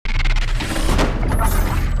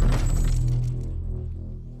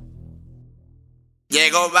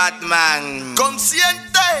Llegó Batman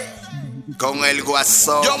Consciente con el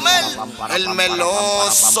guasón. Yomel El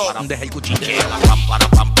Meloso. Deja el cuchicheo.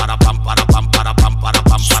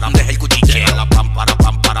 Deja el cuchicheo.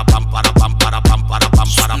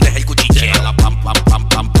 Deja el cuchicheo.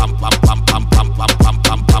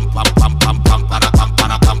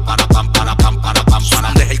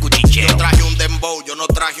 Deja el cuchicheo. Yo traje un dembow, yo no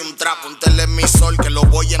traje un trap. Un televisor que lo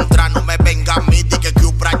voy a entrar. No me venga a mí, di que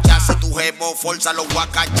pracha. Si tu jevo forza lo voy a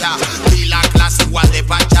cachar. Di la clase igual de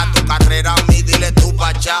pacha. Tu carrera a mí, dile tu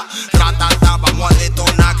pacha. Ratata, vamos a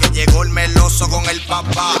detonar. Que llegó el meloso con el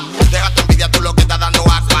papá. Déjate envidia, tú lo que estás dando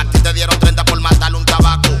asco. A ti te dieron 30 por matarle un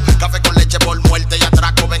tabaco. Café con leche por muerte y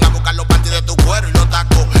atraco. Ven a buscar los panties de tu cuero y los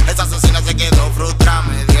tacos. Esa asesina se quedó frustrada.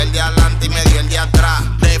 Me dio el de adelante y me dio el de atrás.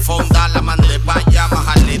 De fonda la mandé pa' allá.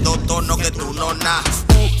 Bajarle 2 tonos que tú no nas.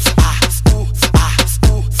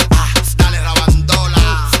 Dale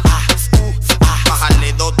rabandola.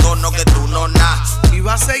 Bajarle 2 tonos que tú no nas. Y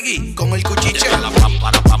va a seguir con el cuchicheo.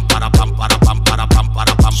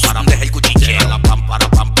 Deja el cuchicheo.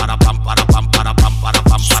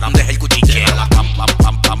 Deja el cuchicheo.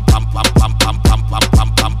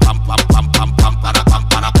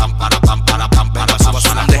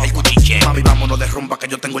 Deja el cuchicheo. Mami, vámonos de rumba que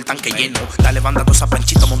yo tengo el tanque lleno. Dale banda a toda esa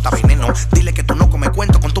panchita, monta veneno. Dile que tú no comes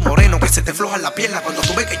cuento con tu moreno. Que se te floja la pierna cuando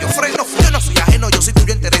tú ves que yo freno. Yo no soy ajeno, yo soy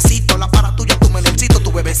tuyo enterecito. La para tuya, tu menencito,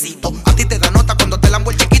 tu bebecito. A ti te da nota cuando te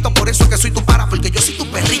lambo el chiquito. Por eso es que soy tu para, porque yo soy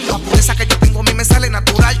tu perrito. La pureza que yo tengo a mí me sale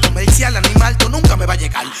natural. Comercial, animal, tú nunca me va a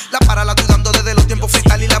llegar. La para la estoy dando desde los tiempos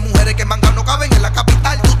freestyle. Y las mujeres que mangan no caben en la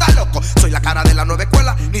capital. Tú estás loco, soy la cara de la nueva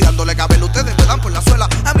escuela. Ni dándole cabello, ustedes me dan por la suela.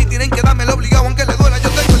 A mí tienen que darme el obligado aunque le duela. Yo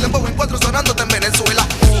tengo el dembow en 4 sonándote en Venezuela.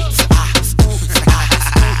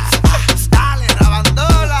 Dale,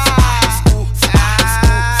 rabandola.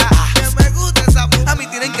 Que me gusta esa. A mí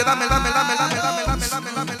tienen que darme.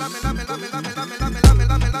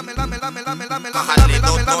 Bajarle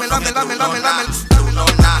 2 tonos que tú no nas. Tú no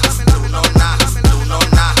nas, tú no nas, tú no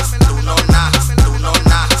nas, tú no nas, tú no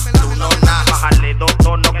nas, tú no nas. Bajarle 2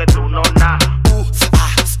 tonos que tú no nas.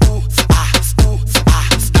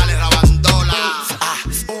 Dale rabandola.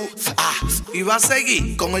 Y va a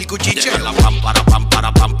seguir con el cuchicheo. Deja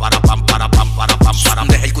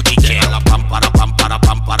Deja el cuchicheo.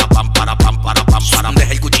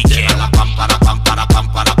 Deja el cuchicheo.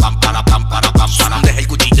 Deja el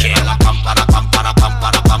cuchicheo.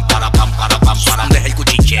 Deja el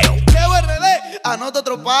cuchicheo. ¡Qué RD! Anota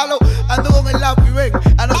otro palo. Ando con el lápiz, ven.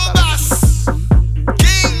 Anota.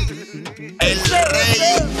 King, el rey.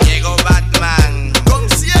 Llegó Batman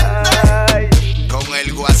Consciente con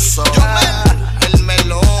el guasón. Yomel El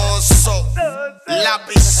Meloso.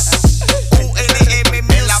 Lapiz Conciente,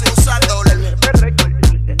 el abusador.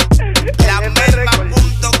 La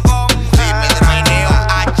merma.com. Dime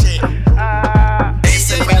H.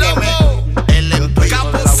 Ese loco. El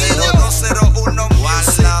Capucillo 201 One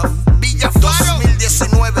Love. Villafaro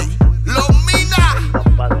 2019. Los Mina.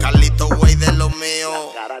 Carlito Güey de lo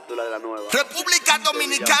mío. Carátula de la nueva. República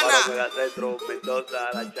Dominicana. Centro, Mendoza,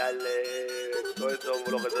 La Charle, todo eso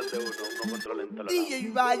bloques de uno controla en toda la DJ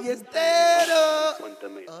Ballestero.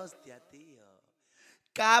 Cuéntame. Hostia, tío.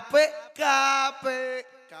 Cape.